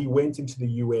 You know, we went into the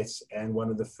US and one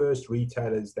of the first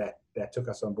retailers that took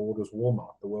us on board was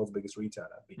Walmart, the world's biggest retailer,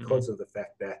 because of the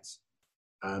fact that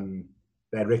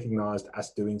they recognized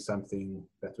us doing something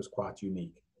that was quite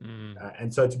unique.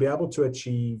 And so to be able to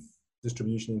achieve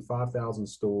distribution in 5,000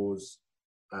 stores,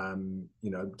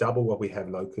 double what we have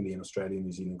locally in Australia and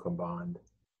New Zealand combined,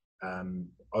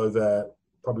 over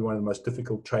probably one of the most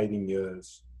difficult trading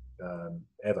years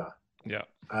ever. Yeah.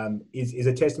 Is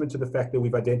a testament to the fact that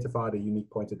we've identified a unique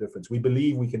point of difference. We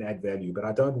believe we can add value, but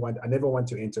I never want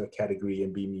to enter a category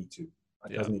and be me too.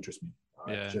 It doesn't interest me.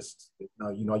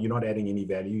 You're not adding any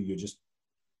value. You're just,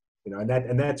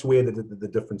 and that's where the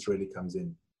difference really comes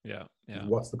in. Yeah. Yeah.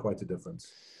 What's the point of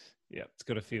difference? Yeah. It's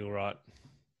got to feel right.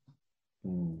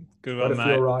 Good one, mate. Got to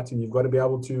feel right, and you've got to be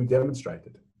able to demonstrate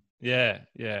it. Yeah,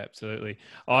 absolutely.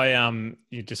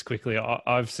 You just quickly,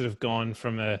 I've sort of gone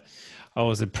from I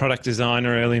was a product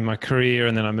designer early in my career,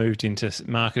 and then I moved into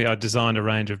marketing. I designed a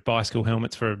range of bicycle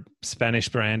helmets for a Spanish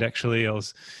brand. Actually, I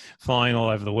was flying all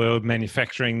over the world,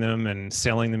 manufacturing them and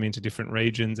selling them into different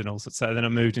regions and all sorts. So then I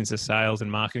moved into sales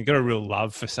and marketing. Got a real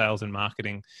love for sales and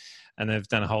marketing, and they've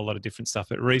done a whole lot of different stuff.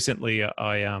 But recently,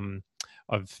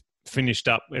 I've finished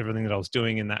up everything that I was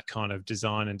doing in that kind of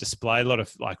design and display, a lot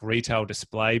of like retail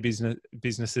display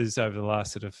businesses over the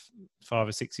last sort of 5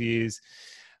 or 6 years.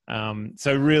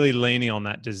 So really leaning on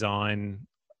that design,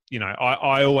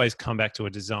 I always come back to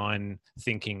a design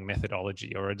thinking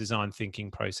methodology or a design thinking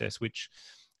process, which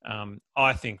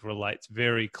I think relates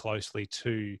very closely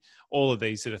to all of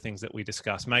these sort of things that we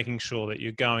discuss, making sure that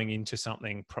you're going into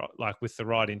something like with the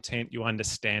right intent, you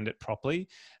understand it properly,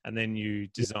 and then you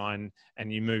design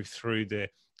and you move through the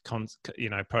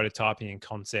prototyping and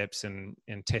concepts and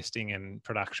testing and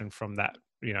production from that,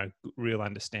 real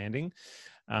understanding.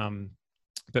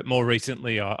 But more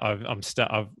recently,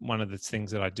 one of the things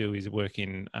that I do is work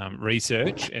in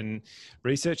research, and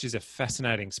research is a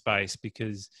fascinating space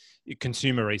because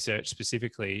consumer research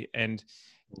specifically, and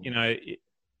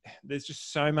there's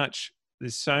just so much.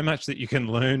 There's so much that you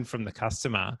can learn from the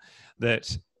customer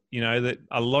that that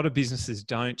a lot of businesses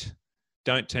don't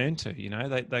turn to.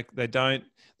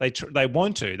 They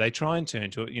want to. They try and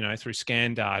turn to it, through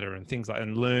scan data and things like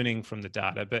and learning from the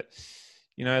data, but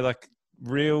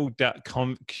real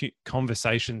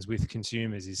conversations with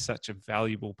consumers is such a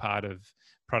valuable part of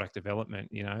product development.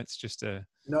 It's just it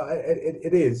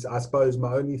is. I suppose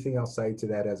my only thing I'll say to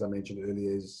that, as I mentioned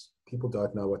earlier, is people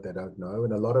don't know what they don't know.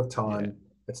 And a lot of time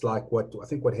it's like what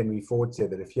Henry Ford said,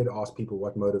 that if he had asked people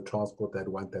what mode of transport they'd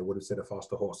want, they would have said a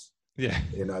faster horse. Yeah.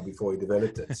 Before he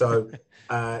developed it. So,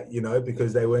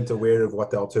 because they weren't aware of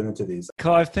what the alternative is.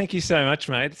 Clive, thank you so much,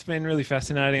 mate. It's been really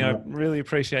fascinating. I really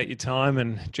appreciate your time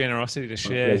and generosity to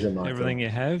share everything you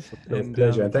have. And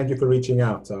pleasure. And thank you for reaching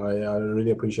out. I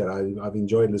really appreciate it. I've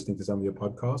enjoyed listening to some of your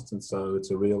podcasts, and so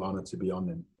it's a real honor to be on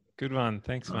them. Good one.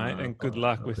 Thanks, mate. And good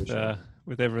luck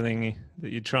with everything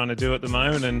that you're trying to do at the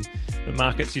moment and the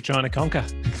markets you're trying to conquer.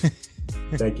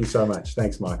 Thank you so much.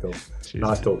 Thanks, Michael. Cheers,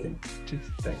 nice talking. Cheers.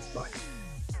 Thanks. Bye.